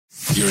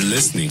You're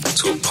listening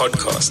to a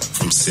podcast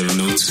from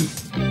 702.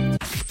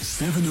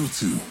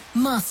 702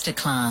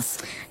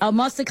 Masterclass. Our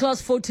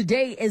masterclass for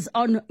today is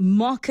on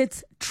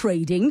market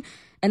trading.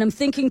 And I'm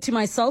thinking to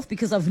myself,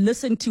 because I've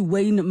listened to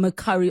Wayne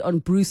McCurry on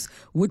Bruce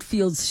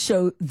Whitfield's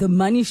show, The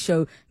Money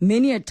Show,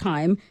 many a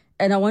time.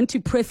 And I want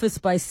to preface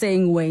by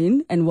saying,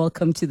 Wayne, and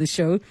welcome to the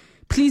show,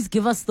 please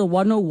give us the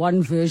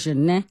 101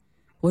 version, ne?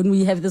 When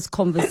we have this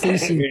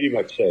conversation. Very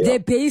much so, yeah. The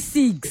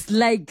basics,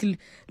 like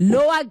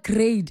lower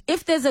grade.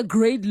 If there's a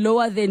grade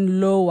lower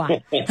than lower,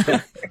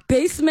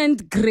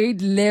 basement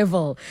grade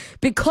level.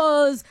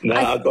 Because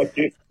I got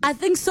you. I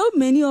think so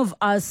many of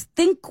us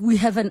think we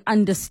have an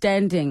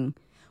understanding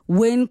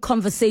when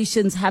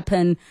conversations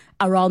happen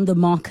around the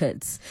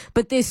markets.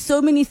 But there's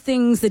so many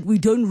things that we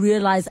don't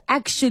realize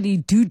actually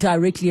do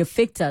directly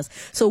affect us.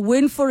 So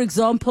when, for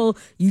example,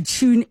 you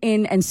tune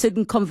in and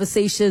certain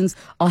conversations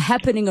are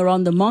happening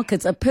around the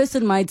markets, a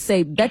person might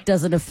say, that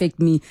doesn't affect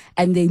me,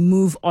 and they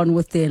move on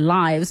with their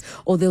lives.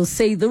 Or they'll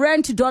say, the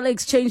rand to dollar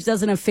exchange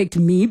doesn't affect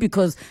me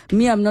because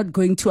I'm not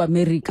going to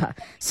America.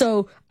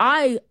 So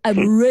I am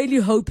really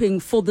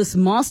hoping for this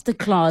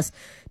masterclass,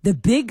 the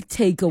big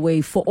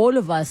takeaway for all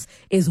of us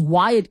is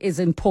why it is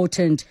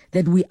important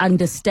that we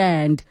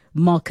understand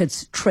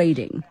markets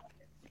trading.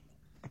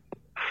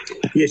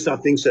 Yes, I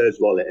think so as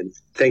well. And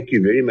thank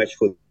you very much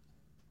for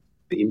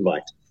the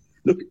invite.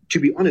 Look, to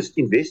be honest,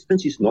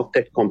 investments is not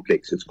that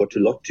complex. It's got a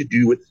lot to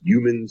do with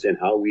humans and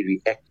how we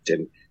react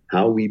and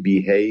how we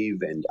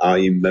behave and our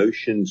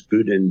emotions,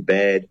 good and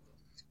bad.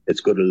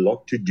 It's got a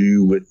lot to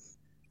do with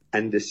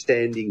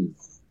understanding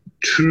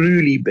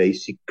truly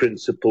basic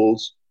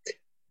principles.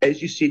 As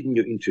you said in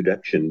your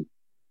introduction,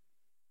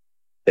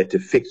 that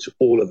affects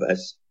all of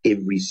us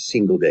every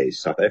single day.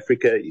 South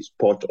Africa is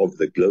part of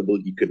the global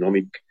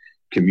economic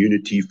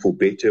community, for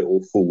better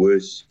or for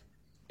worse.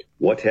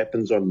 What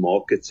happens on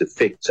markets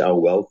affects our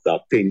wealth,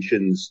 our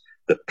pensions,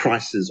 the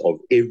prices of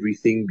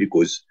everything,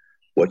 because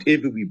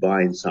whatever we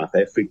buy in South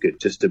Africa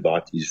just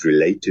about is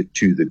related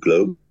to the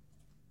global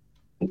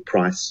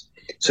price.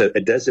 So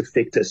it does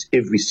affect us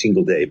every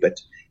single day. But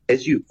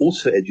as you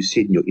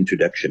said in your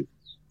introduction,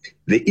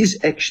 there is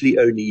actually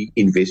only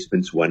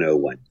Investments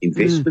 101.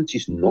 Investments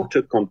is not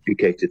a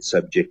complicated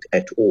subject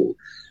at all.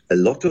 A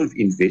lot of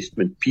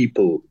investment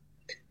people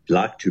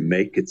like to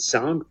make it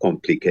sound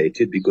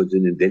complicated because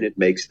then it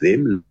makes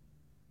them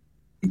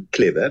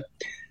clever.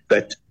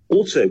 But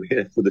also,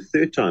 for the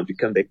third time, to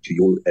come back to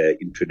your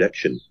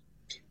introduction,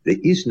 there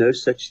is no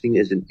such thing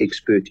as an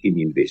expert in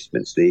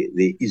investments. There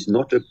is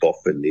not a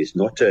boffin. There's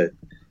not a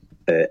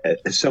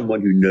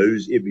someone who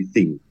knows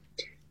everything.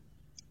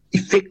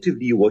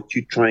 Effectively, what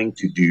you're trying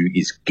to do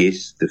is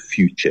guess the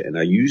future. And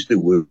I use the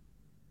word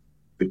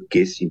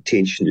guess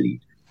intentionally.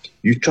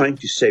 You're trying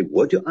to say,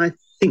 what do I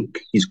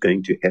think is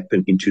going to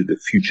happen into the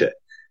future?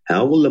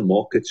 How will the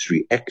markets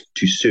react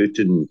to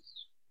certain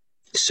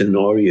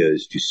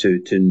scenarios, to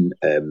certain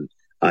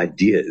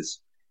ideas?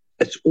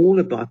 It's all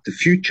about the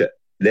future.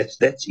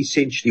 That's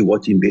essentially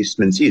what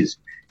investments is.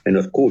 And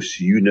of course,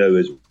 you know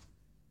as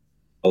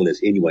well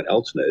as anyone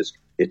else knows,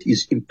 it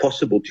is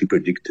impossible to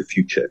predict the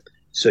future.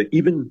 So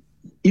even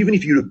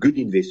if you're a good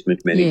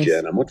investment manager,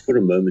 and I'm not for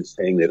a moment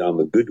saying that I'm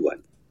a good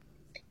one,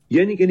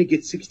 you're only going to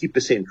get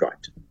 60%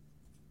 right.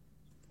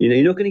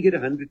 You're not going to get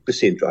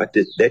 100% right.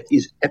 That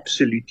is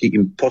absolutely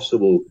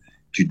impossible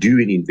to do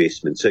in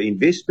investment. So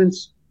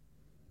investments,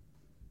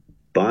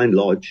 by and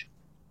large,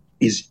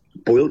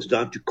 boils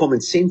down to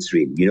common sense,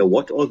 really.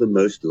 What are the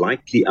most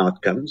likely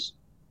outcomes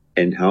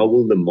and how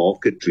will the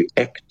market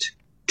react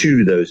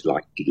to those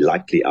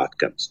likely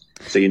outcomes?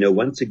 So,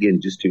 once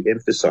again, just to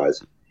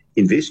emphasize,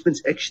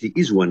 investments actually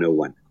is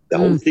 101. The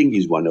whole thing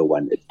is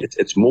 101.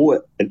 It's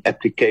more an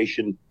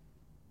application,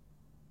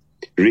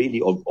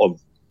 really,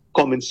 of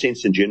common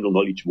sense and general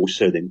knowledge more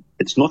so than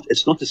it's not a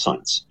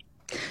science.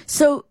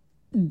 So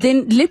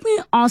then let me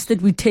ask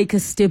that we take a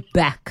step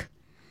back.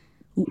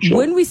 Sure.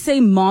 When we say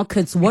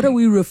markets, what are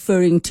we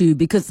referring to?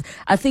 Because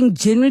I think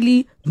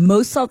generally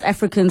most South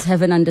Africans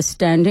have an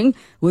understanding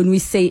when we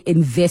say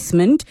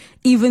investment,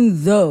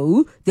 even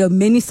though there are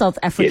many South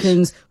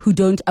Africans who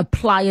don't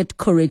apply it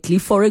correctly.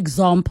 For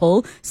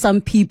example, some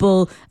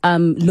people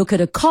look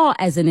at a car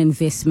as an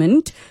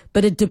investment,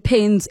 but it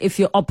depends if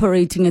you're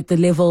operating at the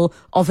level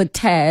of a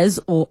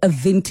TAS or a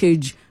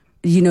vintage,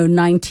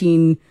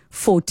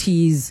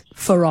 1940s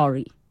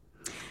Ferrari.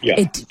 Yeah.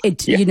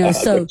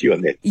 So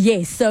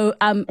yes. So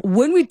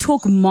when we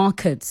talk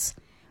markets,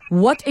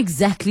 what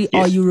exactly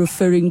are you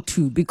referring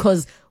to?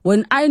 Because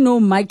when I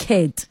know my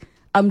cat,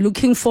 I'm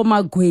looking for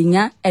my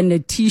guenya and a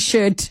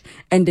T-shirt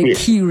and a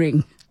key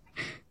ring.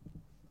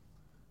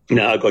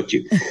 No, I got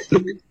you.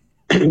 Look,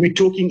 we're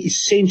talking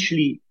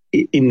essentially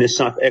in the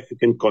South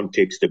African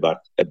context about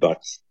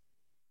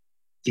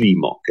three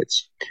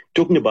markets.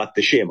 Talking about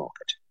the share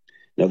market.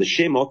 Now, the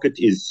share market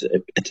it's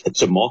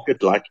a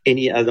market like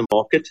any other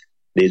market.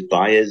 There's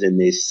buyers and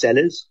there's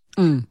sellers.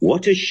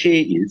 What a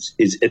share is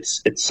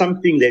it's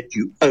something that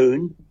you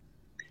own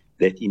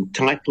that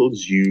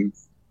entitles you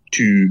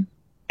to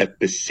a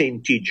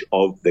percentage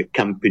of the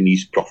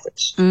company's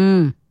profits.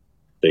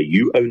 So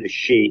you own a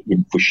share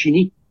in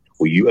Foschini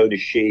or you own a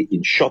share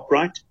in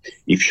ShopRite.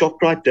 If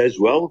ShopRite does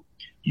well,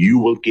 you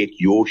will get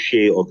your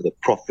share of the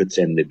profits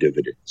and the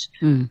dividends.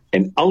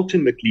 And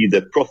ultimately,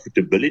 the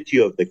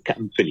profitability of the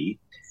company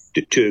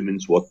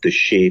determines what the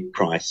share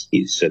price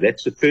is. So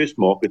that's the first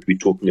market we're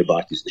talking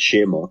about, is the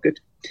share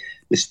market.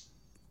 The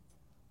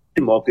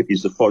second market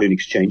is the foreign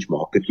exchange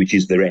market, which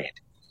is the rand.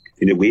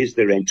 Where's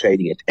the rand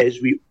trading at?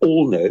 As we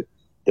all know,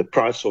 the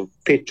price of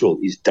petrol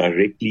is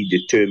directly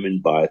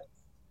determined by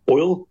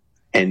oil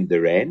and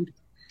the rand.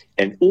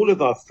 And all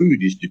of our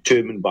food is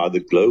determined by the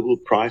global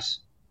price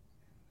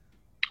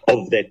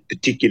of that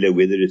particular,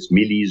 whether it's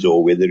mealies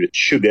or whether it's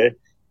sugar,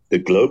 the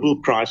global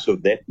price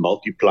of that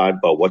multiplied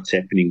by what's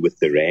happening with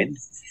the rand.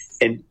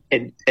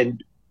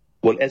 And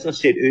well, as I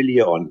said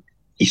earlier on,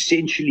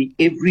 essentially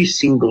every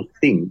single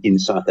thing in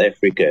South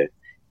Africa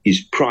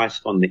is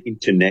priced on the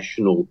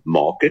international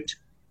market,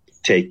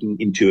 taking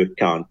into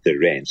account the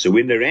rand. So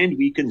when the rand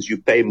weakens, you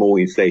pay more,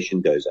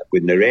 inflation goes up.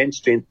 When the rand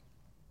strengthens,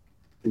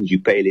 you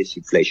pay less,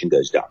 inflation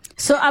goes down.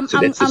 So I'm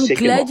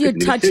glad you're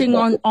touching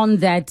on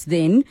that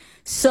then.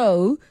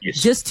 So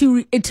just to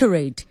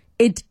reiterate,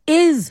 it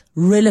is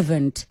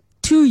relevant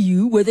to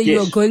you, whether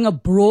you're going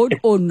abroad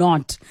or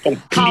not,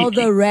 how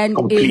the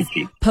rand is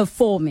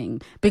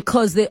performing.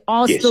 Because there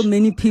are still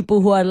many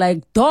people who are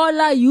like,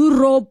 dollar,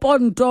 euro,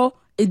 pondo,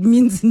 it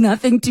means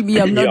nothing to me.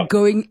 I'm not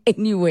going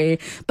anywhere.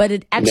 But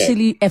it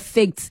actually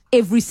affects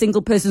every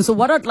single person. So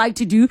what I'd like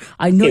to do,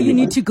 I know you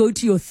need to go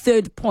to your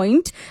third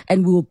point,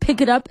 and we will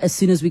pick it up as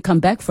soon as we come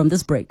back from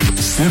this break.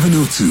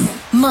 702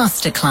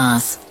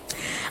 Masterclass.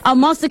 Our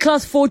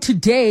masterclass for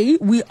today,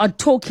 we are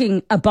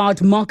talking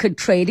about market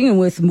trading, and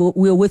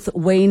we're with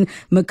Wayne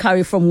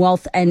McCurry from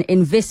Wealth and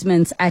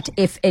Investments at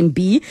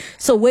FNB.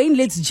 So Wayne,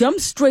 let's jump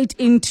straight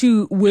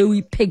into where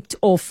we picked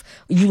off.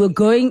 You were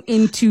going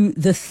into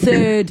the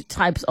third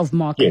types of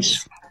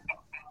markets.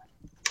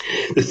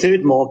 Yes. The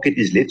third market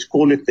is, let's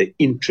call it the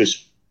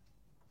interest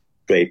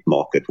rate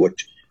market.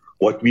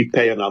 What we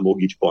pay on our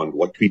mortgage bond,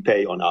 what we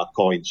pay on our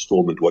car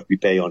installment, what we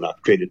pay on our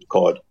credit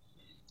card,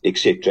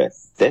 etc.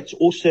 That's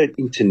also an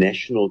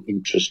international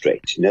interest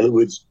rate. In other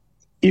words,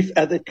 if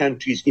other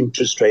countries'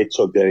 interest rates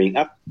are going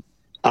up,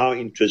 our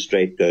interest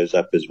rate goes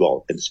up as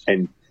well.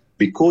 And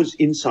because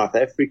in South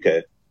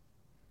Africa,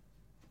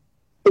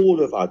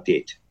 all of our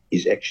debt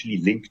is actually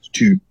linked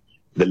to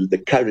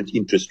the current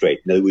interest rate.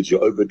 In other words,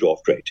 your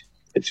overdraft rate.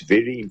 It's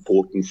very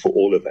important for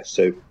all of us.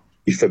 So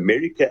if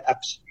America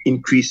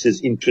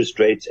increases interest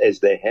rates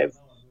as they have,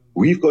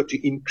 we've got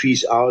to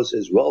increase ours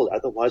as well.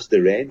 Otherwise, the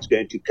rand's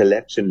going to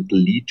collapse and it'll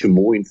lead to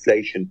more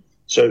inflation.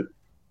 So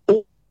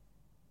all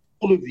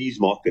of these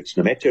markets,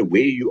 no matter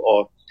where you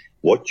are,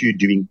 what you're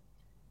doing,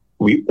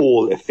 we're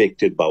all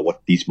affected by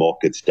what these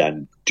markets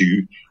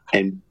do,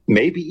 and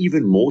maybe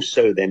even more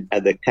so than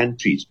other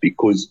countries,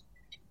 because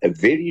a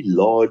very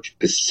large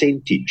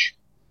percentage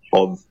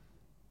of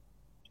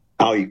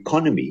our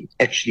economy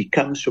actually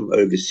comes from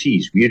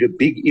overseas. We're a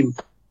big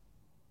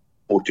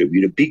importer.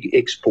 We're a big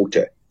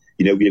exporter.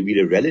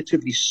 We're a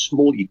relatively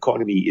small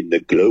economy in the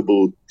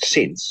global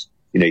sense,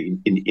 in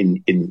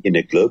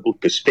a global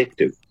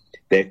perspective,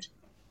 that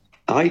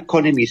our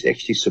economy is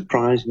actually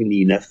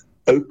surprisingly enough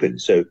open.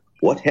 So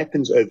what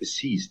happens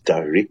overseas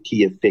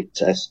directly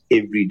affects us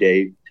every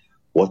day.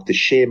 What the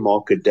share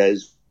market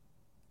does,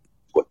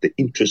 what the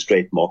interest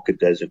rate market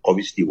does, and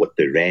obviously what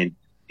the rand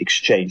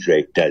exchange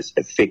rate does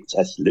affects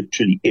us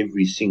literally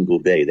every single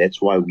day. That's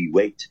why we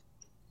wait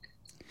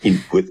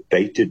with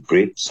bated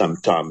breath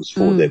sometimes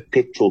for the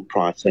petrol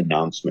price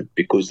announcement,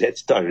 because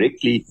that's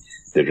directly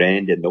the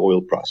rand and the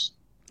oil price.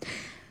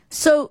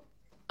 So,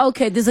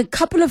 okay, there's a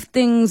couple of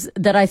things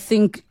that I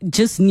think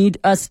just need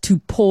us to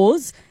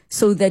pause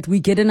so that we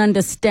get an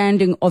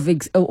understanding of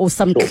or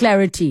some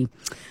clarity.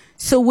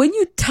 So when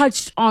you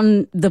touched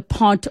on the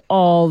part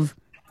of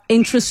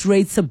interest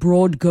rates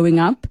abroad going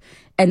up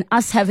and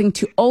us having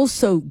to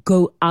also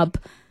go up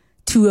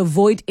to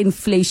avoid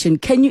inflation,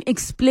 can you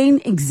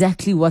explain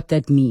exactly what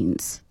that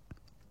means?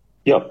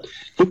 Yeah.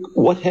 Look,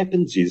 what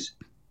happens is,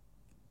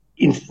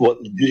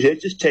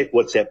 let's just take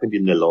what's happened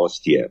in the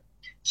last year,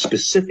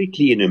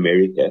 specifically in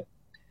America,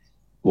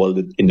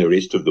 in the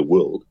rest of the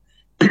world,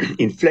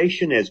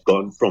 inflation has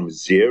gone from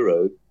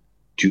 0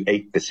 to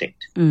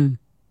 8%.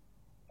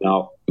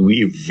 Now,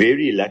 we're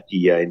very lucky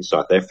here in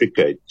South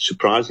Africa,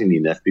 surprisingly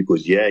enough,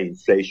 because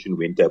inflation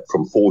went up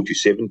from 4 to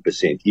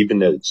 7%, even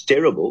though it's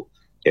terrible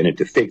and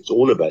it affects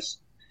all of us.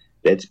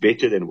 That's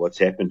better than what's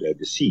happened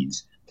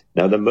overseas.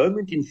 Now, the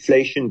moment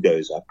inflation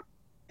goes up,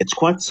 it's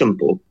quite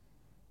simple.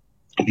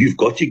 You've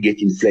got to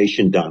get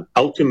inflation down.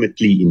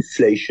 Ultimately,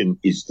 inflation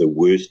is the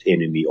worst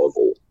enemy of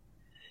all.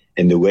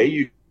 And the way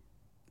you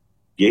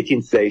get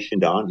inflation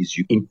down is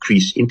you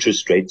increase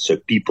interest rates so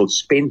people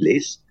spend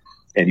less.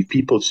 And if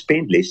people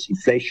spend less,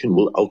 inflation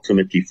will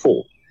ultimately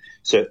fall.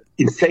 So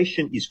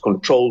inflation is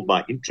controlled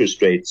by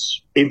interest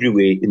rates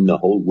everywhere in the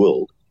whole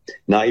world.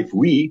 Now, if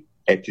we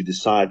had to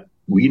decide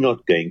we're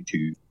not going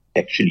to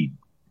actually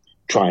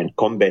try and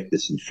combat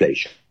this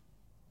inflation,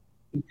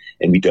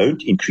 and we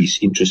don't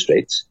increase interest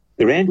rates,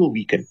 the rand will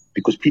weaken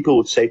because people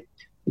would say,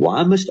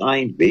 why must I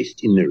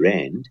invest in the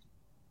rand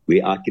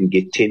where I can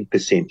get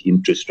 10%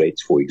 interest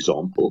rates, for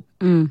example?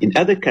 In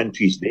other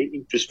countries, their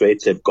interest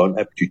rates have gone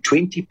up to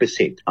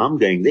 20%. I'm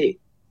going there.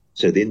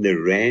 So then the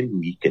rand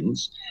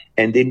weakens,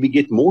 and then we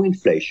get more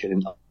inflation,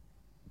 and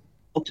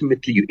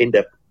ultimately you end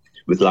up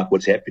with like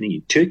what's happening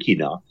in Turkey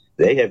now.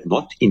 They have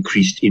not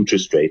increased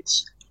interest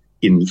rates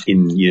in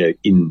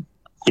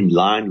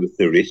line with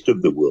the rest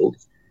of the world,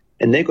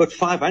 and they got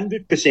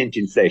 500%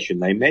 inflation.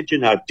 Now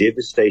imagine how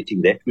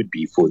devastating that would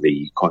be for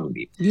the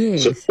economy.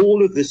 Yes. So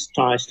all of this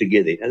ties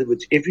together. In other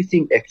words,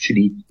 everything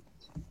actually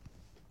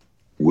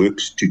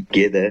works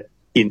together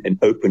in an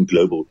open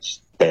global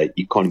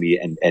economy,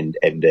 and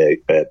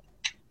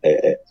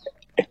a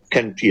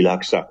country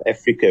like South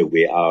Africa,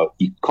 where our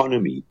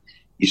economy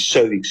is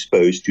so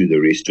exposed to the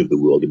rest of the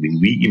world. I mean,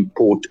 we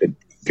import a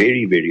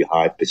very, very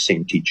high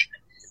percentage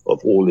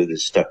of all of the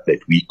stuff that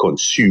we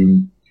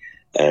consume.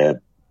 A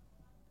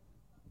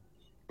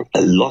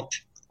lot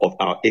of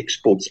our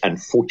exports,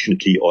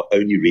 unfortunately, are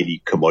only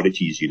really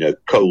commodities,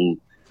 coal,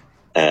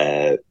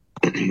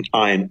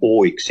 iron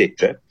ore,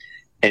 etc.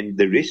 And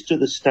the rest of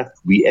the stuff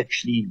we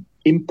actually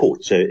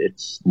import. So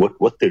it's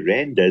what the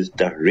rand does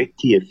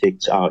directly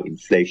affects our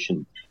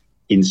inflation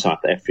in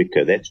South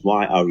Africa. That's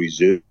why our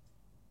Reserve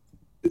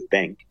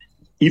Bank,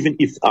 even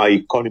if our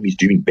economy is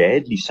doing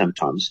badly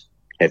sometimes,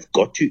 have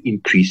got to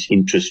increase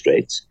interest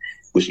rates,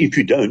 because if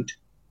you don't,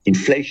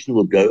 inflation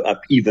will go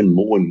up even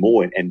more and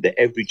more, and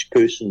the average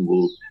person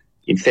will,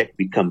 in fact,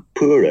 become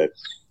poorer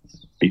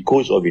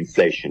because of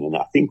inflation. And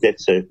I think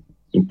that's an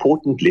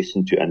important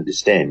lesson to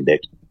understand,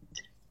 that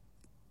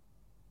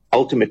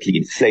ultimately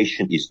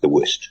inflation is the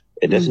worst.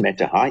 It doesn't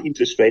matter. High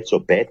interest rates are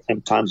bad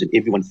sometimes, and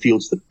everyone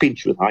feels the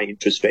pinch with high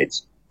interest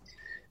rates.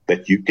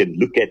 But you can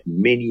look at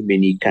many,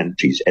 many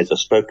countries, as I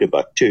spoke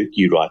about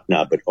Turkey right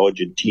now, but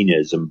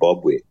Argentina,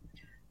 Zimbabwe,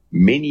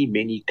 many,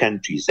 many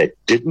countries that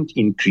didn't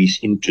increase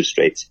interest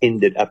rates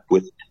ended up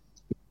with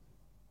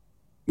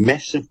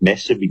massive,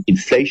 massive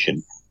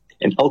inflation,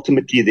 and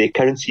ultimately their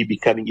currency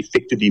becoming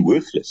effectively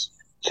worthless.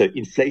 So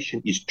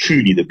inflation is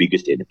truly the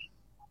biggest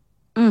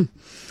enemy.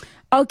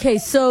 Okay,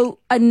 so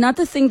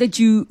another thing that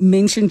you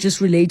mentioned just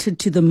related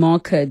to the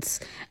markets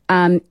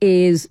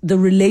is the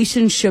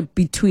relationship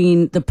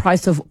between the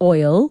price of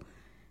oil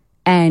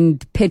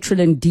and petrol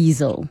and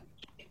diesel.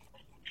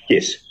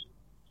 Yes.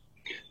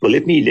 Well,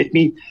 let me.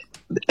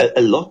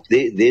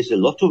 There's a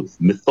lot of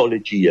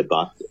mythology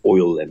about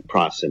oil and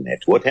price and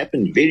that. What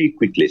happened? Very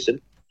quick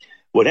lesson.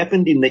 What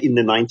happened in the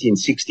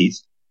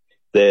 1960s?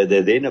 The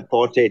then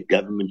apartheid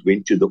government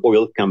went to the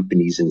oil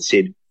companies and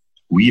said,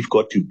 "We've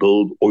got to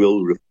build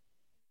oil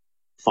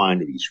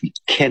refineries. We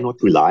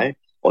cannot rely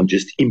on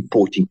just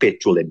importing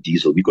petrol and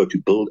diesel. We've got to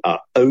build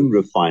our own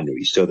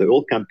refineries." So the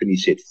oil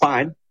companies said,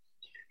 "Fine,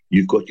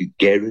 you've got to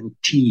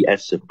guarantee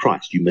us a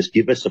price. You must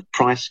give us a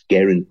price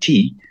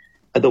guarantee.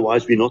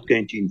 Otherwise, we're not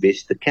going to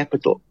invest the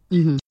capital."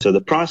 So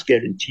the price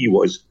guarantee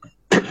was,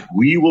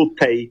 we will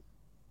pay,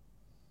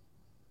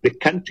 the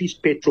country's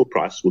petrol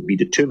price will be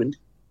determined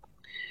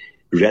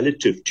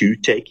relative to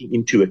taking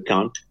into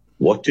account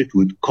what it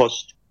would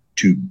cost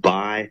to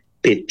buy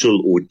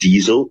petrol or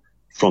diesel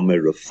from a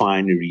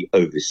refinery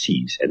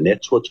overseas. And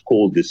that's what's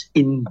called this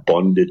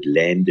in-bonded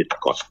landed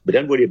cost. But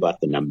don't worry about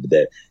the number,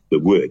 the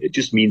word. It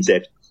just means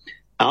that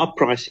our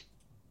price in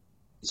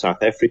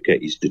South Africa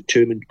is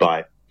determined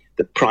by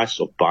the price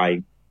of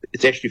buying.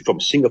 It's actually from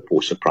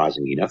Singapore,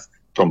 surprisingly enough,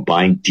 from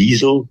buying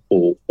diesel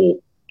or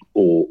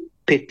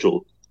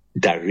petrol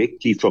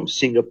directly from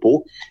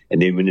Singapore.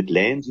 And then when it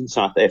lands in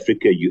South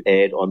Africa, you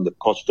add on the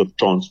cost of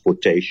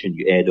transportation,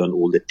 you add on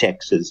all the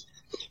taxes,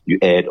 you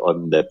add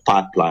on the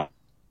pipeline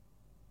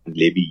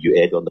levy,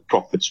 you add on the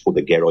profits for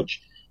the garage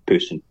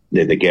person,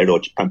 the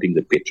garage pumping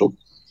the petrol.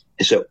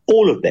 So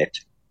all of that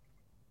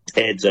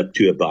adds up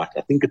to about,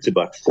 I think it's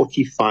about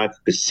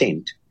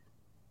 45%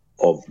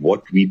 of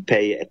what we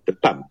pay at the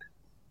pump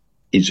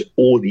is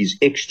all these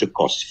extra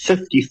costs.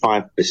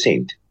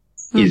 55%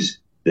 is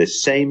the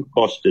same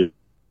cost as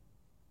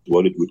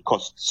what it would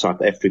cost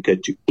South Africa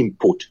to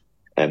import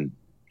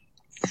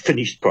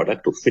finished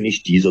product or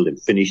finished diesel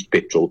and finished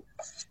petrol.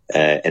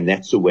 And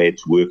that's the way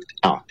it's worked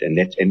out.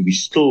 And we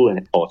still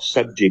are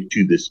subject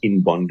to this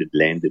in-bonded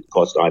landed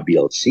cost,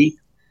 IBLC.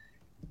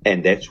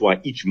 And that's why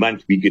each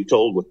month we get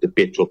told what the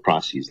petrol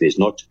price is. It's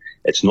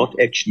not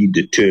actually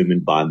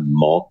determined by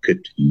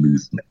market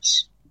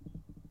movements.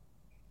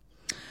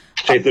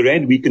 So if the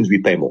rand weakens, we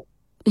pay more.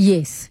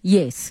 Yes.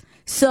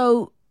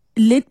 So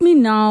let me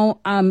now,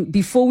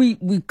 before we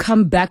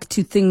come back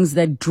to things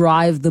that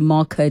drive the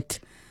market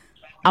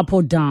up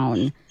or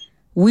down,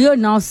 we are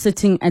now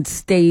sitting at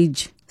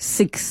stage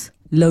 6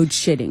 load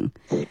shedding.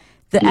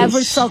 The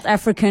average South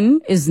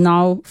African is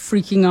now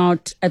freaking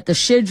out at the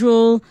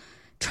schedule,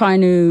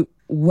 trying to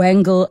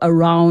wangle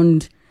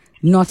around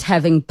not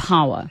having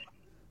power.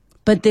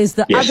 But there's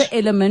the other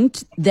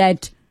element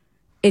that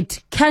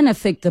it can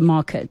affect the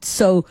market.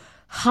 So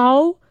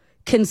how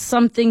can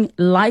something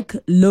like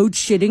load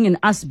shedding and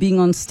us being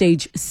on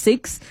stage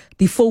 6,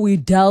 before we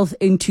delve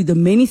into the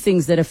many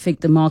things that affect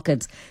the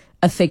market?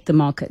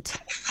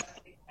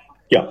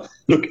 Yeah,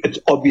 look, it's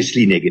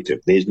obviously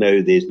negative. There's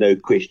no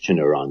question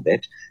around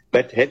that.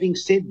 But having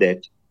said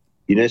that,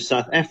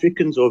 South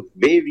Africans are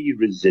very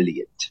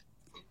resilient.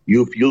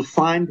 You'll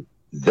find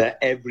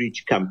the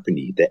average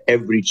company, the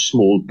average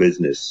small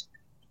business,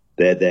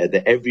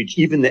 the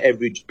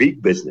average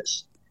big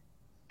business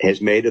has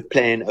made a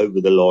plan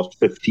over the last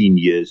 15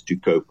 years to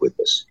cope with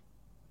this.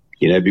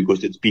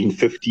 Because it's been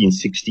 15,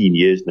 16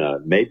 years now,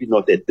 maybe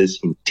not at this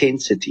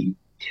intensity,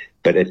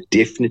 but it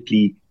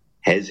definitely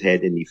has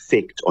had an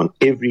effect on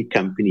every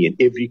company, and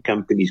every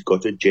company's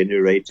got a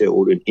generator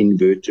or an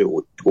inverter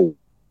or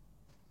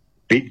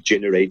big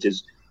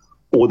generators,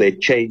 or they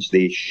change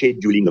their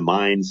scheduling the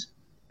mines,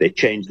 they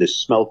change the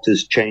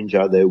smelters, change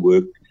how they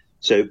work.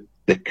 So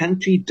the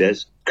country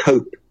does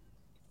cope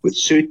with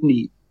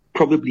certainly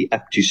probably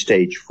up to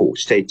stage 4.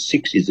 Stage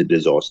 6 is a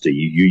disaster.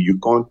 You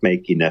can't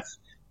make enough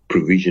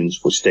provisions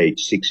for stage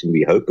 6, and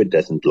we hope it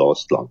doesn't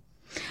last long.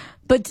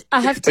 But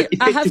I have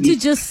to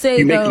just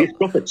say, though,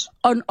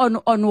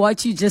 on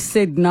what you just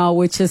said now,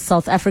 which is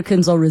South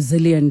Africans are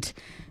resilient.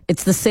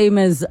 It's the same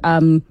as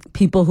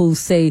people who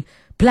say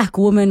black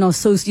women are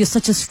you're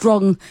such a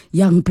strong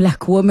young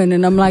black woman,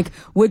 and I'm like,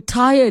 we're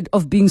tired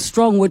of being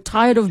strong. We're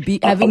tired of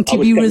having to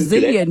be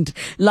resilient.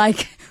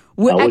 Like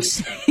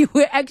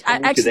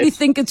I actually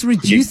think it's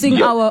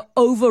reducing our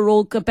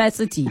overall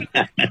capacity.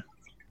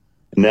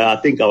 No, I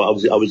think I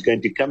was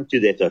going to come to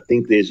that. I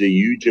think there's a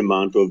huge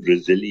amount of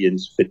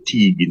resilience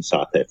fatigue in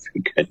South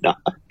Africa now.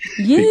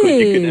 Yes. Because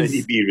you can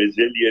only be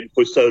resilient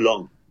for so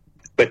long.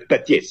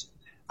 But yes,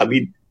 I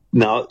mean,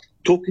 now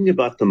talking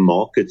about the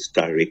markets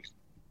directly,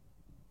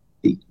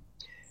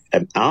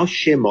 our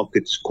share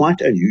market's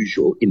quite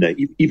unusual.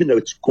 Even though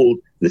it's called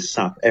the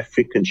South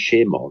African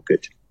share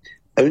market,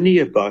 only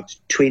about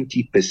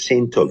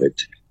 20% of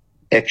it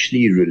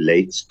actually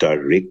relates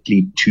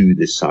directly to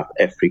the South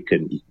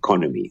African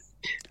economy.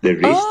 The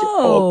rest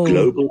are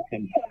global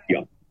companies.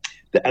 Yeah.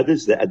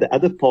 The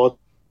other parts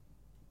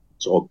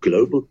are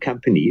global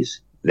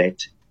companies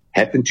that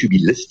happen to be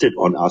listed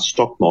on our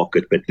stock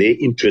market, but their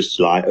interests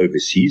lie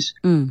overseas.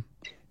 And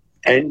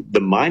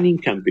the mining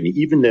company,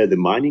 even though the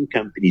mining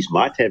companies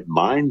might have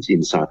mines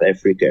in South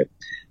Africa,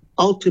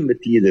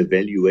 ultimately the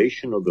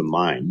valuation of a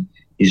mine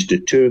is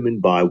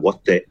determined by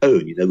what they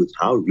own.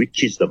 How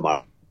rich is the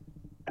mine?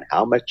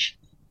 How much,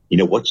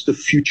 what's the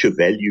future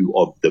value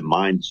of the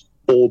mine's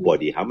ore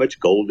body? How much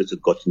gold has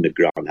it got in the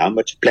ground? How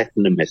much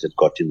platinum has it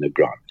got in the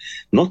ground?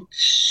 Not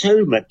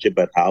so much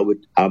about how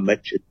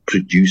much it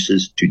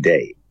produces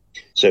today.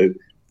 So,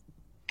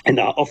 and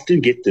I often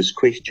get this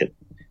question,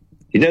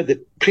 the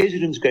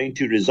president's going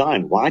to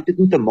resign. Why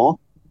didn't the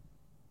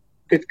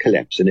market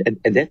collapse? And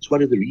that's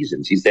one of the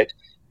reasons, is that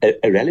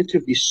a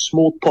relatively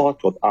small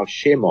part of our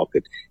share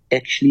market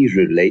actually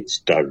relates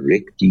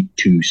directly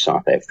to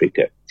South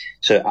Africa.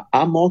 So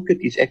our market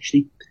is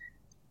actually,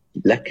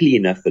 luckily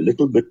enough, a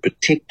little bit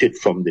protected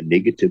from the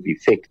negative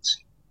effects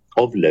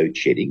of load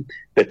shedding.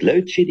 But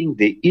load shedding,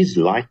 there is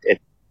light at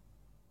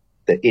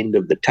the end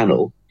of the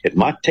tunnel. It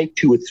might take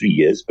 2 or 3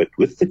 years, but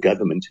with the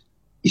government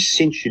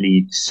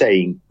essentially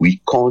saying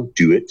we can't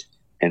do it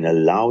and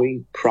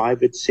allowing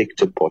private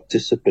sector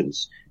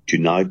participants to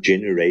now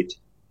generate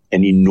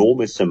an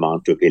enormous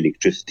amount of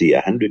electricity,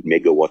 100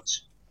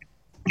 megawatts,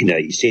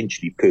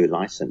 essentially per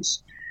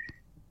license,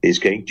 there's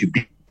going to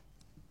be,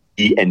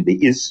 and there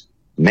is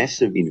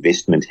massive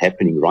investment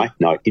happening right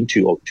now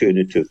into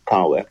alternative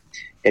power.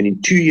 And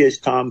in 2 years'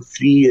 time,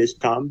 3 years'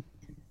 time,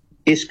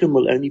 Eskom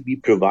will only be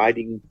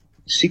providing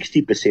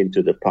 60%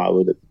 of the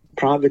power. The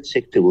private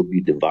sector will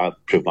be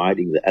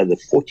providing the other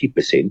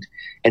 40%.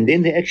 And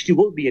then there actually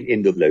will be an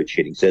end of load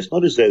shedding. So it's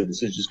not as though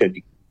this is just going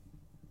to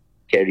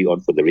carry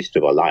on for the rest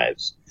of our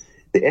lives.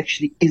 There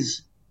actually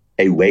is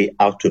a way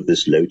out of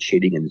this load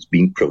shedding, and it's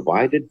being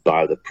provided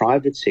by the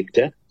private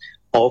sector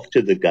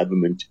after the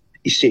government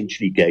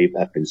essentially gave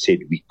up and said,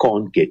 we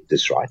can't get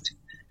this right,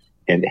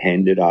 and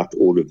handed out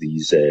all of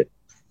these, or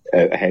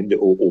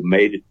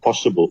made it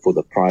possible for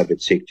the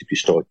private sector to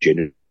start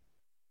generating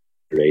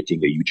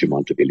a huge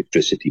amount of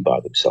electricity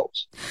by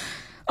themselves.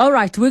 All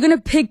right, we're going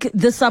to pick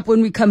this up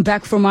when we come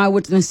back from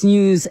Eyewitness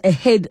News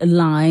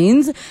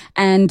headlines.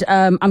 And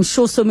I'm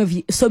sure so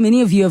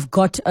many of you have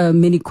got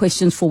many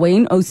questions for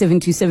Wayne.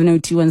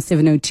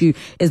 0727021702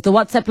 is the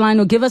WhatsApp line,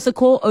 or give us a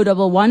call,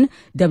 011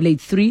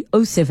 883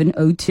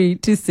 0702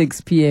 to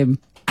 6 p.m.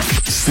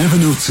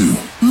 702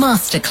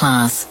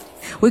 Masterclass.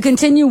 We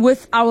continue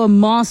with our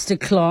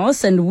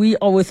masterclass, and we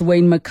are with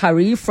Wayne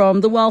McCurry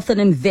from the Wealth and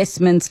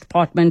Investments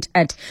Department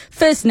at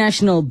First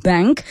National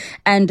Bank.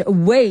 And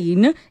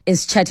Wayne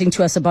is chatting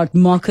to us about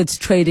markets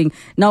trading.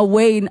 Now,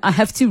 Wayne, I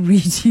have to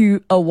read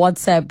you a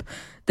WhatsApp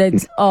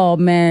that, oh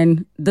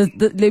man,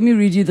 let me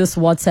read you this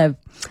WhatsApp.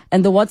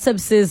 And the WhatsApp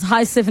says,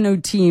 hi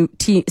 702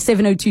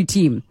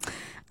 team.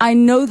 I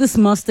know this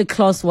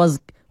masterclass was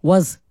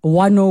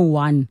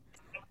 101.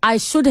 I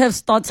should have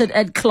started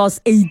at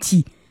class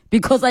 80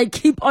 because I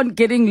keep on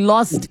getting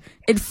lost.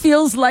 It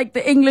feels like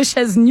the English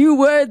has new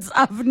words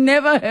I've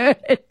never heard.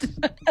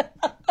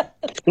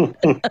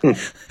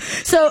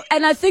 So,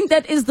 and I think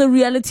that is the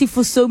reality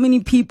for so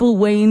many people,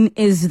 Wayne,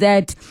 is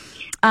that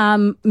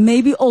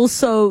maybe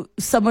also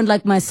someone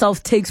like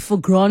myself takes for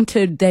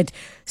granted that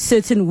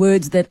certain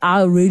words that I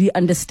already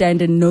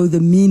understand and know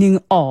the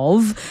meaning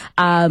of,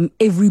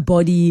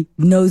 everybody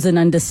knows and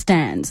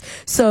understands.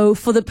 So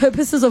for the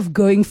purposes of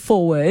going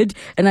forward,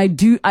 and I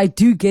do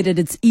get it,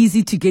 it's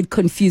easy to get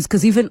confused,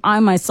 because even I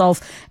myself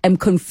am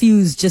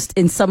confused just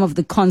in some of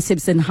the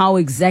concepts and how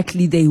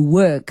exactly they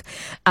work.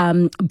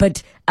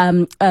 But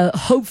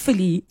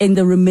hopefully in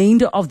the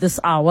remainder of this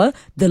hour,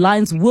 the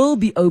lines will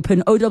be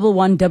open,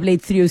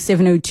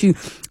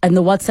 011-883-0702, and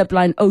the WhatsApp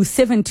line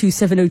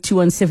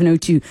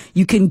 072-702-1702.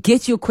 You can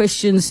get your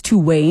questions to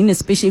Wayne,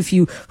 especially if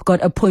you've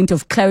got a point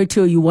of clarity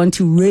or you want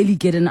to really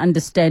get an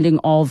understanding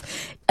of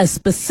a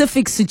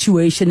specific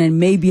situation and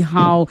maybe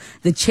how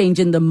the change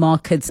in the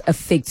markets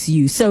affects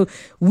you. So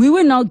we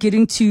were now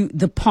getting to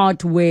the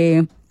part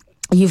where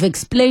you've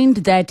explained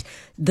that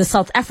the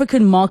South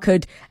African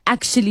market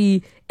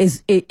actually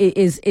is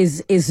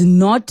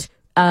not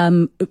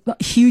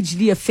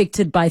hugely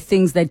affected by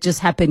things that just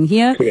happen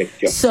here.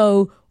 Correct, yeah.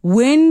 So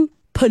when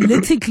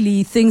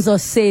politically things are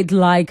said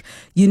like,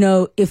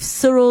 if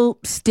Cyril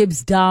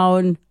steps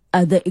down,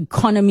 the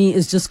economy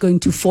is just going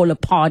to fall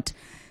apart,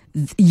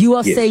 you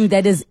are saying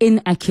that is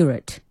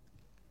inaccurate.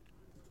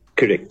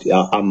 Correct.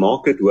 Our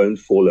market won't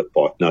fall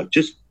apart. Now,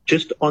 just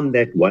on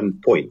that one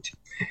point,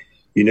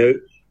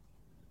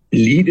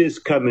 leaders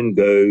come and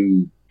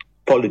go,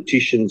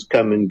 politicians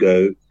come and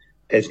go,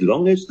 as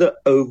long as the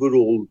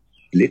overall,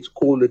 let's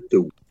call it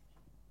the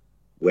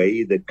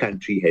way the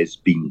country has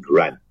been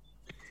run.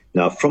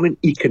 Now, from an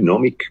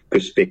economic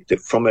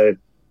perspective,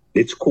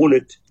 let's call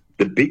it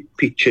the big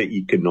picture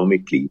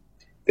economically,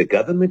 the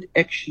government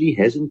actually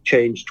hasn't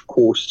changed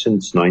course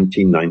since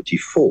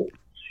 1994.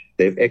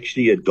 They've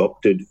actually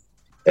adopted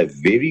a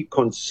very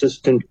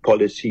consistent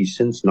policy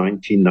since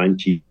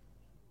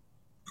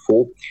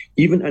 1994.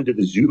 Even under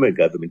the Zuma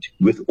government,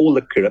 with all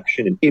the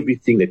corruption and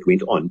everything that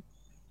went on,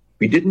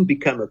 we didn't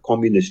become a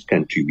communist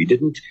country.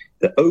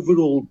 The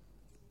overall,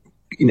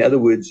 in other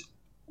words,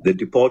 the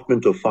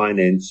Department of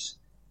Finance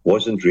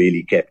wasn't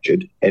really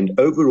captured. And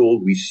overall,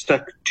 we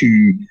stuck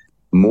to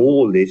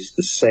more or less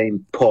the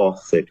same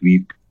path that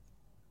we've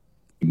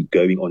been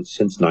going on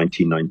since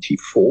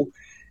 1994. I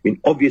mean,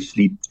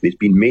 obviously, there's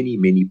been many,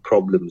 many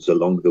problems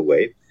along the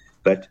way.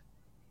 But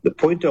the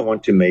point I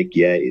want to make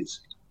here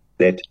is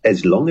that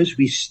as long as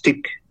we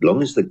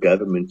the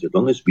government, as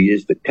long as we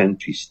as the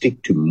country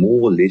stick to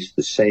more or less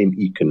the same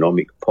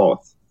economic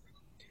path,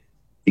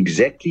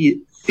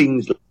 exactly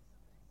things like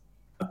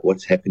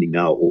what's happening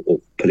now, or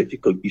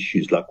political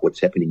issues like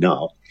what's happening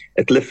now,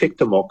 it'll affect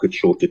the market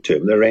shorter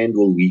term. The rand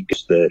will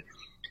weaken,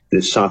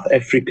 the South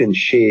African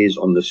shares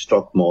on the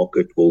stock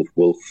market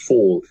will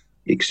fall,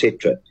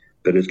 etc.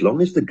 But as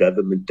long as the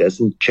government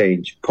doesn't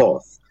change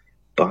path,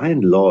 by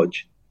and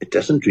large, it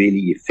doesn't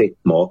really affect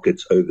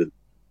markets over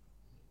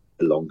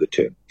the longer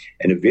term.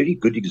 And a very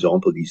good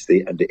example is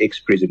there under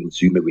ex-President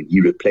Zuma, when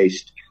he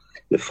replaced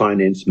the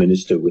finance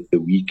minister with the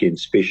weekend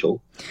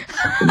special.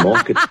 The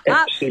market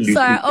absolutely...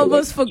 Sorry, I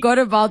almost forgot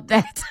about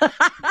that.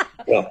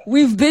 Yeah.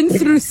 We've been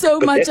through so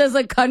much as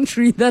a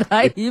country that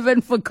I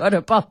even forgot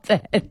about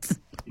that.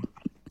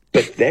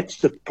 But that's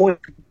the point,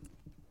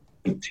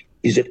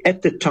 is that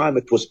at the time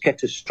it was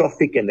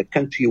catastrophic and the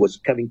country was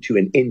coming to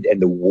an end and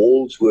the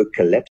walls were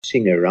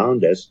collapsing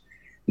around us.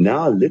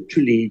 Now,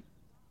 literally,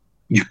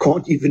 you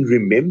can't even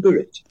remember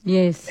it.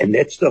 Yes. And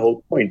that's the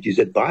whole point, is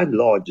that by and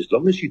large, as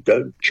long as you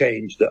don't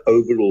change the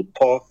overall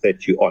path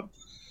that you're on,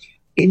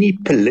 any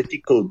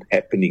political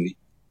happenings,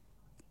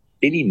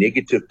 any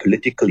negative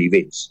political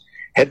events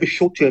have a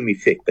short-term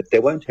effect, but they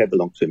won't have a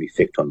long-term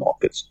effect on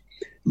markets.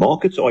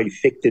 Markets are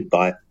affected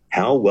by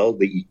how well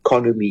the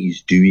economy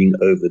is doing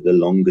over the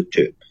longer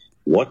term,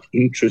 what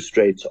interest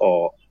rates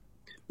are,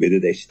 whether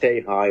they stay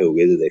high or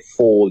whether they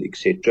fall,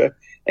 etc.,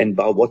 and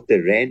by what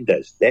the rand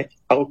does. That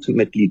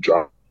ultimately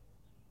drives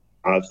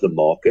the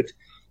market,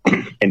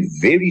 and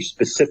very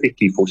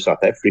specifically for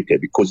South Africa,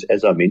 because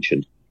as I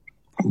mentioned,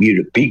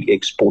 we're a big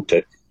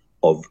exporter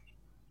of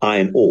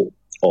iron ore,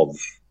 of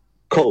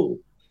coal.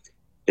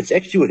 It's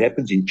actually what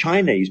happens in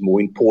China is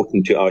more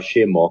important to our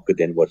share market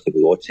than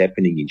what's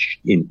happening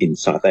in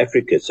South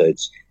Africa. So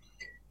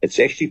it's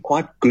actually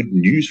quite good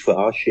news for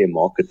our share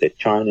market that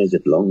China is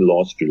at long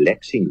last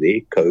relaxing their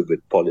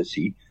COVID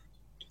policy,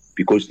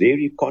 because their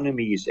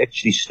economy is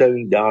actually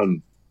slowing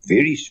down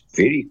very,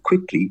 very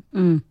quickly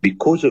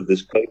because of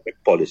this COVID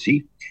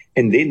policy.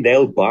 And then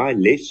they'll buy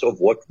less of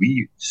what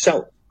we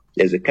sell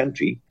as a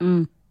country.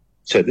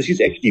 So this is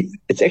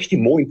it's actually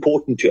more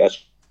important to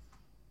us,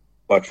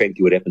 quite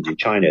frankly, what happens in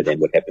China than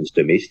what happens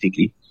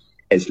domestically,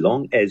 as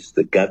long as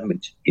the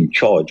government in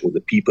charge, or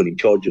the people in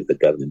charge of the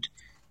government,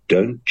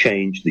 don't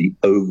change the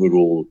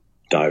overall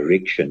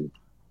direction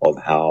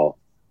of how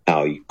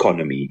our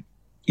economy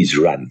is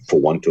run,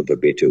 for want of a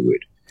better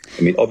word.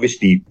 I mean,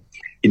 obviously,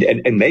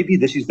 and maybe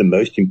this is the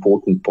most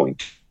important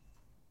point.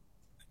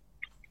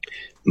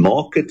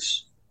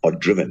 Markets are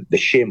driven, the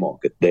share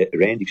market, the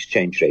Rand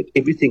exchange rate,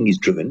 everything is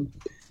driven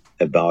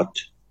about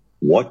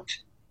what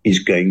is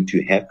going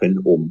to happen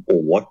or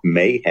what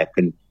may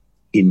happen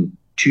in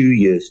 2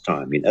 years'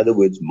 time. In other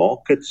words,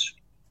 markets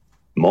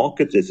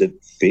is a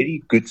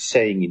very good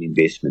saying in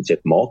investments,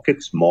 that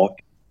markets mark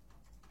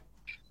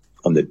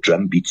on the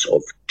drumbeats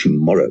of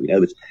tomorrow. In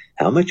other words,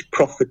 how much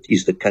profit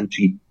is the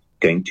country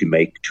going to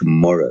make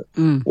tomorrow?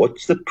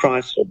 What's the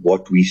price of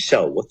what we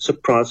sell? What's the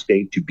price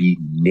going to be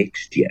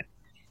next year?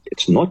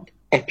 It's not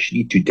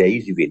actually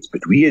today's events,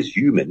 but we as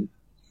humans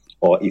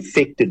are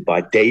affected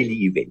by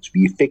daily events.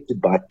 We're affected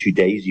by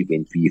today's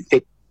events. We're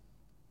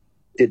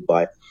affected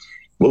by,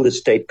 will the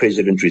state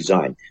president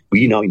resign?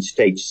 We're now in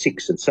stage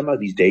 6, and some of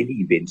these daily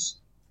events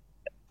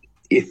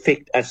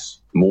affect us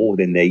more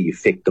than they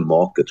affect the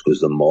markets, because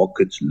the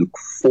markets look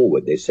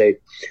forward. They say,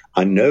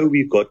 I know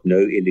we've got no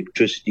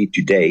electricity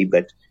today,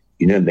 but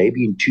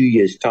maybe in 2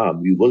 years'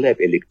 time we will have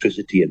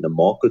electricity, and the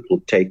market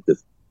will take the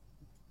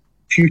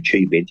future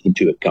event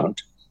into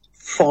account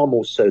far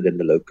more so than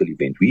the local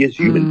event. We as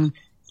humans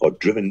are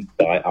driven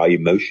by our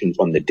emotions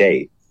on the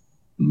day.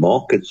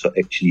 Markets are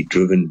actually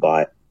driven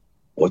by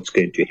what's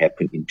going to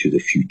happen into the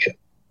future.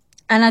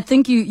 And I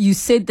think you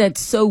said that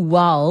so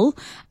well.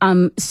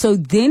 So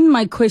then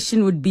my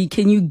question would be,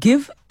 can you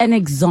give an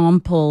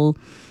example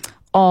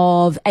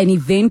of an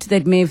event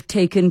that may have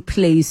taken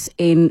place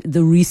in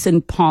the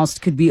recent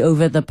past, could be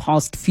over the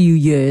past few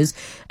years,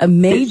 a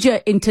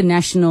major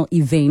international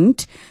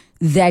event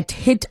that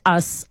hit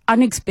us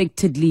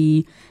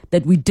unexpectedly,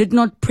 that we did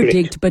not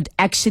predict, but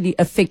actually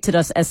affected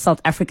us as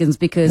South Africans?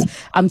 Because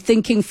I'm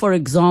thinking, for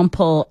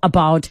example,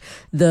 about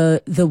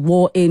the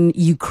war in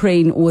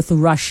Ukraine with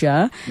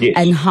Russia,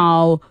 and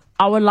how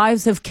our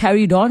lives have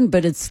carried on,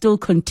 but it's still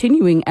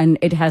continuing, and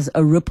it has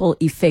a ripple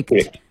effect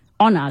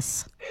on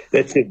us.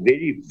 That's a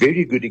very,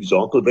 very good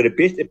example. But a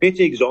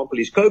better example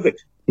is COVID.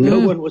 No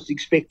one was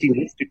expecting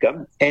this to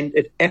come, and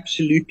it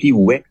absolutely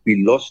whacked.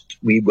 We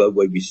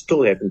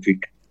still haven't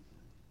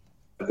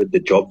recovered the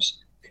jobs.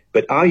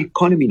 But our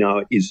economy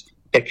now is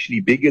actually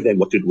bigger than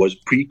what it was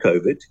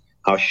pre-COVID.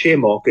 Our share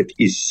market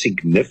is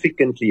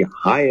significantly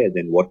higher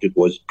than what it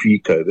was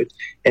pre-COVID.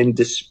 And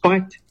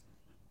despite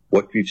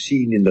what we've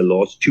seen in the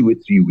last 2 or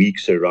 3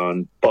 weeks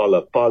around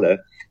Pala,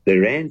 the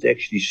Rand's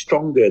actually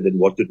stronger than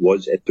what it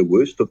was at the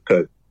worst of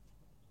COVID.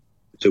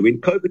 So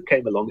when COVID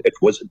came along, it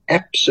was an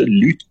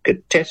absolute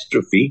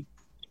catastrophe.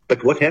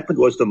 But what happened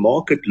was the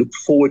market looked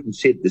forward and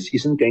said, this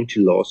isn't going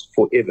to last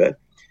forever.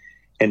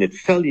 And it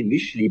fell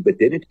initially, but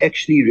then it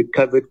actually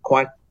recovered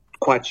quite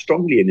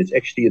strongly. And it's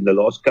actually in the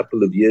last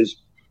couple of years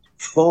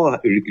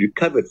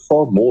recovered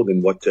far more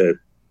than what the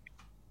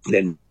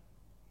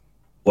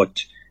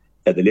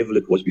level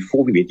it was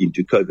before we went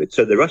into COVID.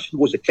 So the Russian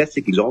war is a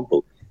classic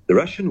example. The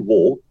Russian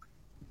war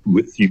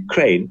with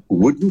Ukraine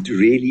wouldn't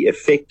really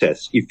affect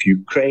us if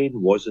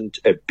Ukraine wasn't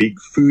a big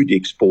food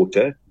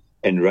exporter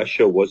and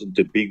Russia wasn't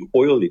a big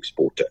oil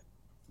exporter.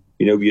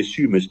 We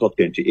assume it's not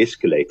going to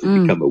escalate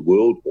and become a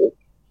world war.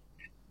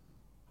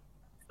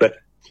 But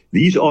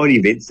these are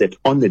events that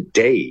on the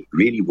day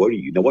really worry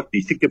you. Now, what do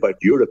you think about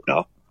Europe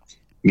now?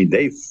 I mean,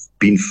 they've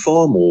been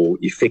far more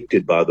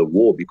affected by the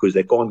war because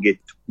they can't get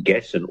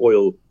gas and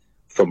oil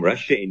from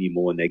Russia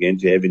anymore, and they're going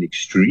to have an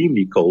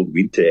extremely cold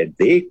winter, and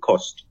their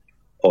cost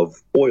of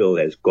oil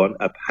has gone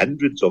up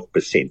hundreds of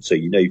 %. So,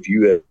 if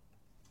you're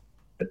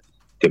a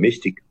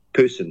domestic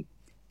person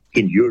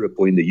in Europe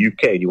or in the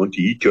UK and you want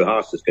to heat your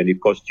house, it's going to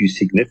cost you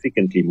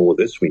significantly more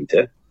this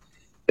winter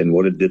than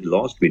what it did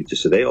last winter.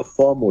 So they are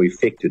far more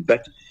affected.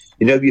 But,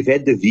 we've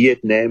had the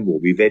Vietnam War,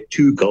 we've had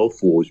 2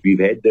 Gulf Wars, we've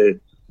had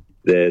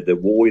the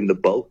war in the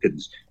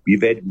Balkans,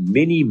 we've had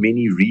many,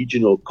 many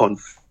regional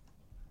conflicts,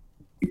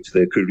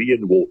 the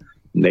Korean War,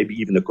 maybe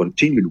even a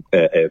continued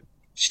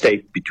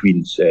state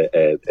between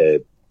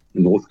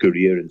North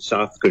Korea and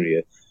South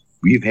Korea.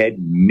 We've had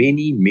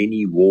many,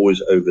 many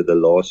wars over the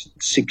last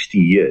 60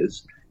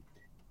 years,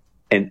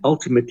 and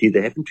ultimately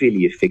they haven't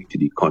really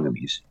affected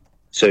economies.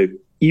 So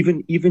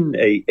even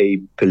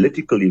a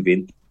political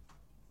event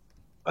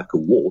like a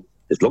war,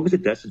 as long as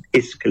it doesn't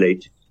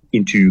escalate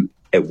into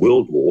a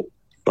world war,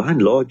 by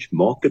and large,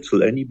 markets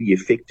will only be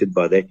affected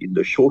by that in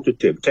the shorter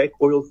term. Take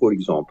oil, for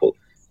example.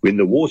 When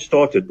the war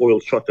started,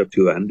 oil shot up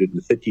to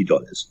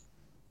 $130.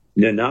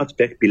 Now it's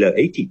back below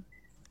 80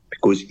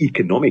 because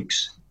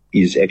economics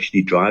is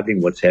actually driving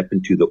what's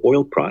happened to the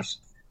oil price.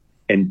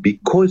 And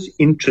because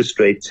interest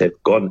rates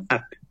have gone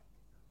up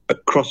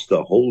across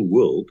the whole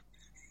world,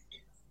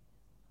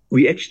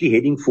 we're actually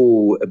heading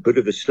for a bit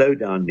of a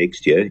slowdown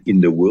next year in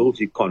the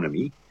world's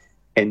economy.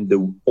 And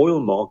the oil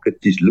market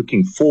is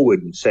looking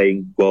forward and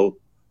saying, well,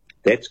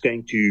 that's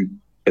going to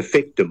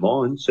affect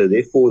demand, so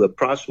therefore the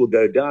price will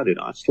go down. And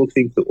I still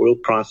think the oil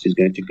price is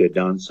going to go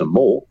down some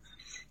more.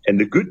 And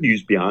the good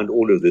news behind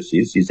all of this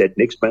is that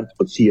next month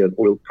we'll see an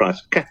oil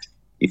price cut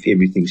if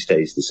everything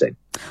stays the same.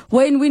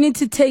 Wayne, we need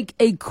to take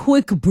a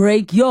quick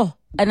break.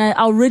 And I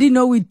already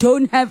know we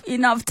don't have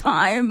enough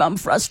time. I'm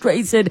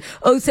frustrated.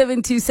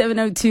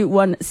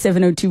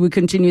 072-702-1702. We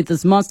continue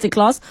this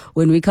masterclass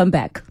when we come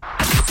back.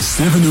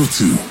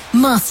 702.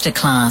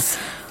 Masterclass.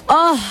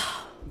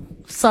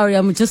 Sorry,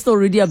 I'm just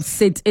already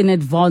upset in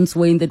advance,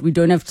 Wayne, that we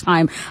don't have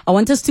time. I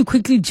want us to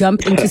quickly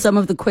jump into some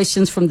of the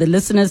questions from the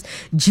listeners.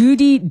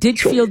 Judy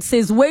Ditchfield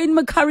says, Wayne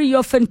McCurry,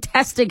 you're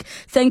fantastic.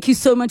 Thank you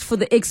so much for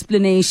the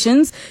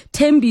explanations.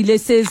 Tembile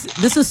says,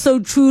 this is so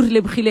true,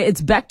 Lebkhile. It's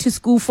back to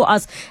school for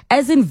us.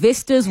 As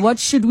investors, what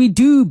should we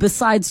do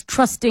besides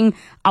trusting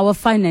our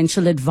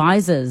financial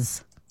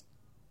advisors?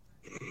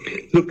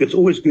 Look, it's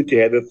always good to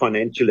have a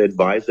financial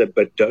advisor,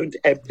 but don't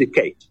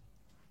abdicate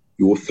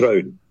your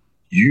throne.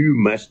 You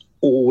must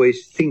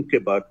always think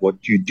about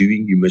what you're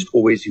doing. You must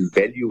always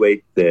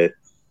evaluate the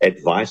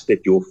advice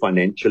that your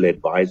financial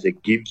advisor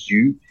gives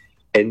you.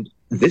 And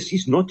this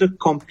is not a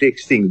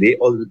complex thing. There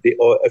are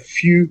a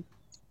few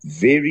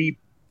very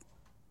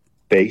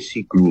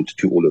basic rules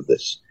to all of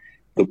this.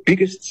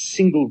 There's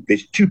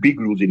two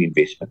big rules in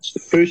investments. The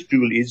first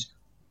rule is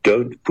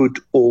don't put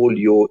all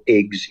your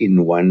eggs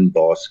in one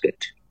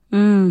basket.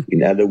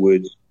 In other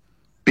words,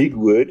 big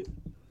word,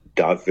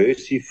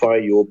 diversify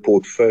your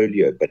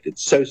portfolio, but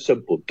it's so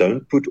simple.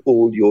 Don't put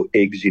all your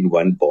eggs in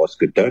one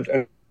basket. Don't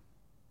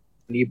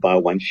only buy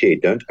one share.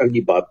 Don't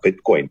only buy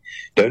Bitcoin.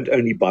 Don't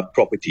only buy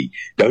property.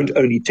 Don't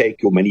only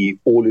take your money,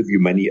 all of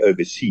your money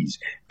overseas.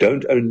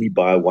 Don't only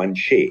buy one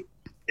share.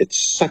 It's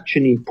such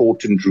an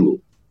important rule.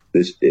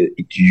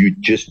 You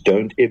just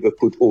don't ever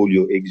put all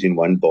your eggs in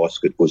one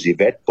basket, because if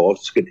that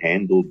basket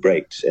handle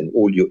breaks and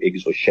all your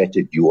eggs are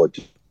shattered, you are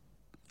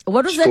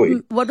What was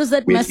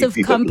that massive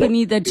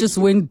company that just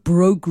went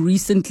broke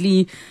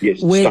recently?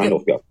 Yes,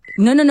 Steinhoff.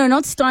 No,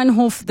 not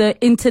Steinhoff. The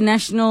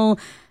international,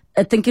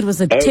 I think it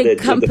was a tech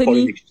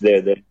company.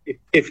 The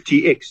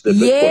FTX.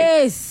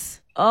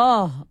 Yes.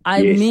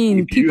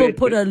 Mean, people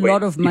put a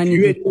lot of money. If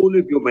you had all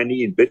of your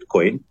money in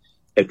Bitcoin,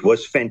 it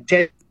was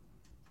fantastic.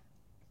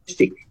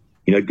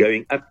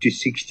 Going up to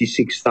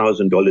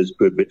 $66,000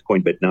 per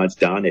Bitcoin, but now it's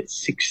down at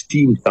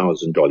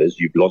 $16,000.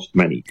 You've lost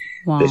money.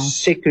 Wow. The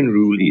second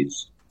rule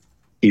is,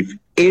 if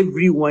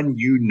everyone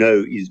you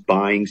know is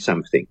buying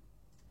something,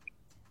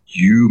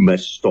 you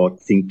must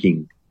start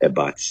thinking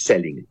about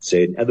selling it. So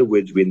in other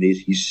words, when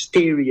there's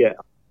hysteria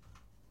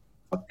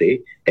out there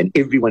and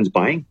everyone's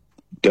buying,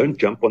 don't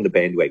jump on the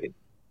bandwagon.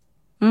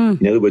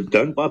 In other words,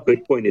 don't buy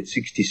Bitcoin at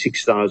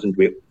 66,000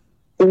 where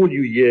all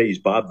you hear is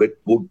buy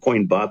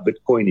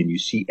Bitcoin, and you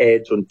see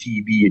ads on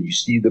TV and you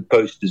see the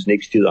posters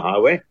next to the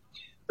highway.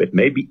 But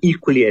maybe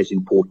equally as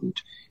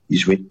important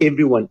is when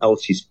everyone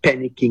else is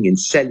panicking and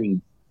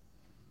selling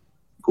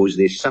because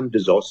there's some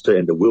disaster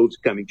and the world's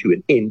coming to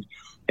an end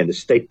and the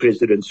state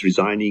president's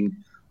resigning,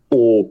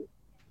 or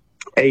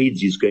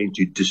AIDS is going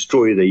to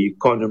destroy the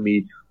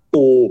economy,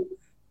 or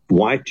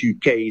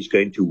Y2K is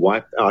going to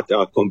wipe out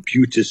our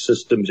computer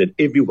systems, and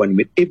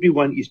when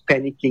everyone is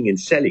panicking and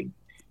selling,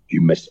 you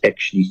must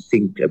actually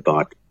think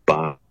about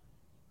buying.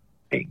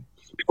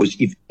 Because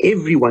if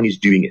everyone is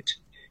doing it,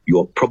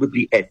 you're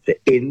probably at the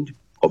end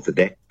of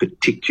that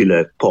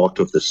particular part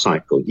of the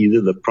cycle. Either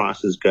the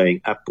price is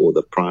going up or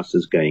the price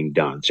is going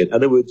down. So in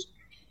other words,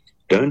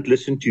 don't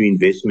listen to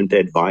investment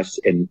advice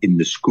in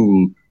the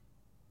school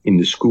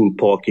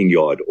parking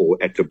yard or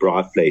at the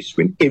braai place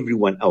when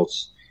everyone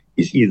else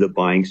is either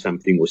buying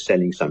something or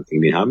selling something.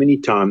 I mean, how many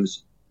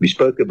times we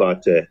spoke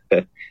about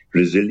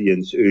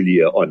resilience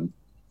earlier on.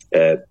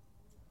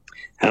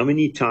 How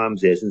many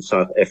times has in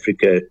South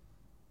Africa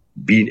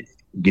been,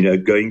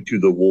 going to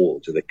the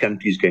wall, so the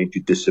country is going to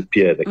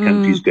disappear, the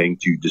country is going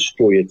to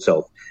destroy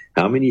itself?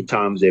 How many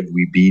times have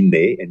we been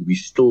there and we're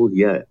still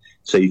here?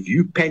 So if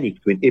you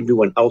panicked when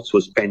everyone else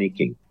was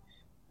panicking,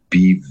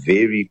 be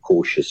very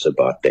cautious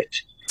about that.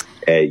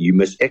 You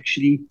must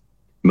actually,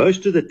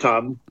 most of the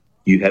time,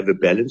 you have a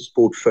balanced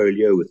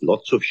portfolio with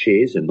lots of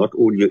shares and not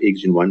all your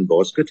eggs in one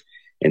basket.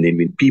 And then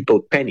when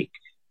people panic,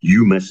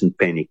 you mustn't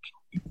panic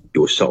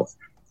yourself.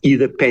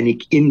 Either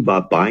panic in by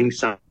buying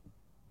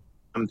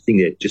something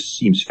that just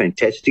seems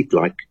fantastic,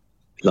 like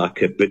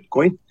a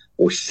Bitcoin,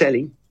 or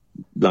selling,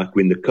 like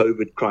when the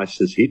COVID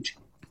crisis hit.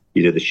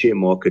 The share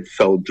market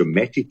fell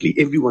dramatically.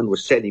 Everyone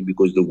was selling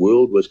because the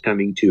world was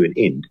coming to an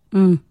end.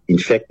 In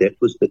fact, that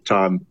was the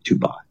time to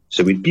buy.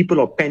 So when people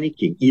are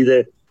panicking,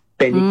 either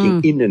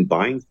panicking in and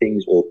buying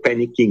things or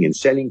panicking and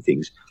selling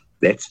things,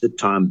 that's the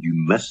time you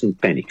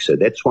mustn't panic. So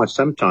that's why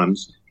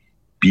sometimes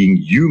being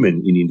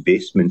human in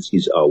investments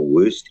is our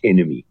worst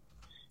enemy,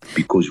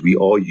 because we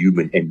are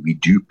human and we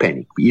do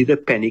panic. We either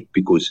panic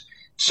because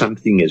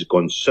something has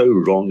gone so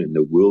wrong and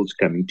the world's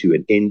coming to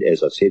an end,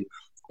 as I said,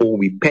 or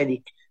we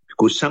panic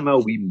because somehow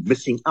we're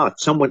missing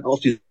out. Someone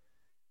else is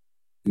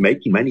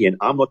making money and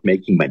I'm not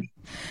making money.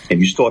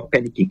 And you start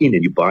panicking in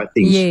and you buy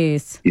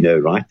things,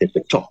 right at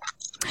the top.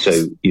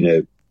 So,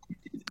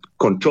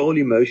 control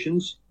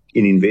emotions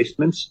in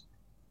investments,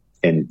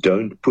 and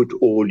don't put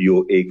all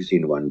your eggs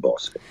in one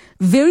basket.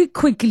 Very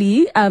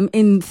quickly,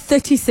 in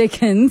 30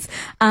 seconds,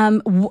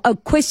 a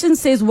question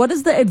says, what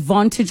is the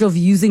advantage of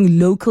using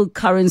local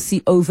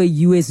currency over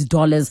US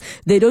dollars?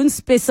 They don't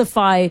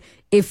specify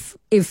if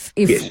Yes.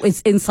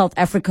 it's in South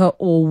Africa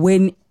or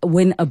when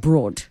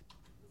abroad.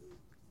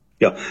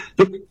 Yeah.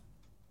 Look,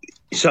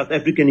 South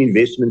African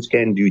investments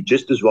can do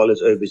just as well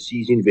as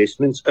overseas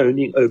investments.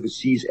 Owning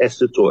overseas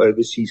assets or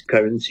overseas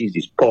currencies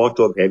is part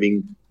of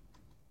having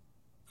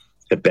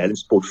a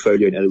balanced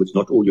portfolio. In other words,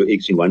 not all your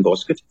eggs in one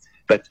basket.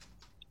 But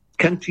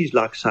countries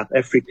like South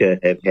Africa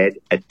have had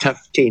a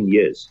tough 10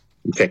 years.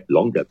 In fact,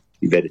 longer.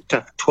 We've had a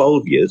tough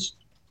 12 years.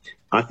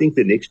 I think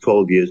the next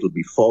 12 years will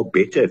be far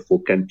better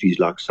for countries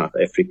like South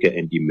Africa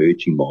and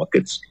emerging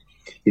markets.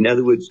 In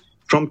other words,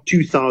 from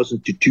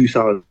 2000 to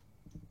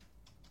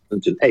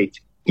 2008,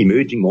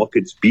 emerging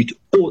markets beat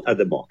all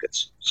other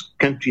markets.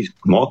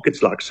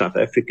 Markets like South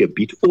Africa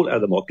beat all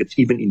other markets,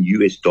 even in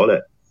US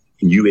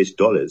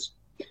dollars.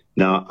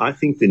 Now, I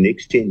think the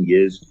next 10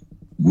 years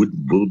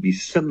will be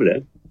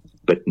similar,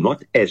 but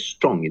not as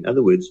strong. In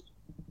other words,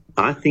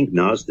 I think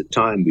now's the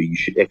time where you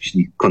should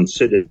actually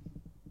consider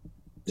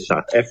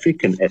South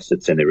African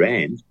assets and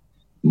rand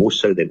more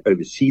so than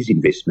overseas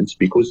investments,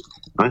 because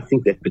I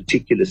think that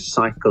particular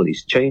cycle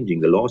is changing.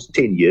 The last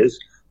 10 years,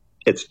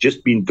 it's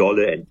just been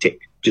dollar and tech.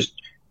 Just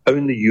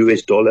own the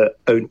US dollar,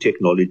 own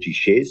technology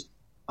shares.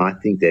 I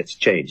think that's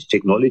changed.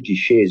 Technology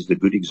shares is a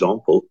good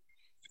example.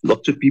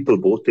 Lots of people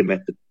bought them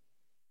at the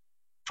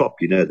top.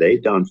 They're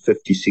down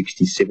 50,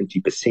 60,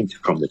 70%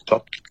 from the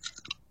top.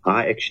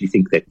 I actually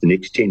think that the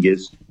next 10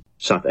 years,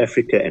 South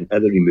Africa and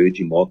other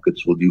emerging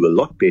markets will do a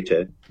lot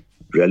better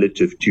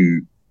relative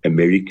to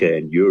America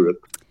and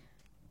Europe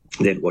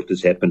than what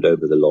has happened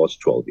over the last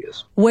 12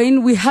 years.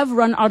 Wayne, we have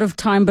run out of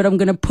time, but I'm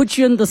going to put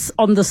you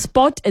on the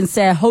spot and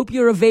say I hope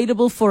you're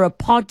available for a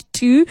part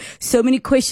 2. So many questions.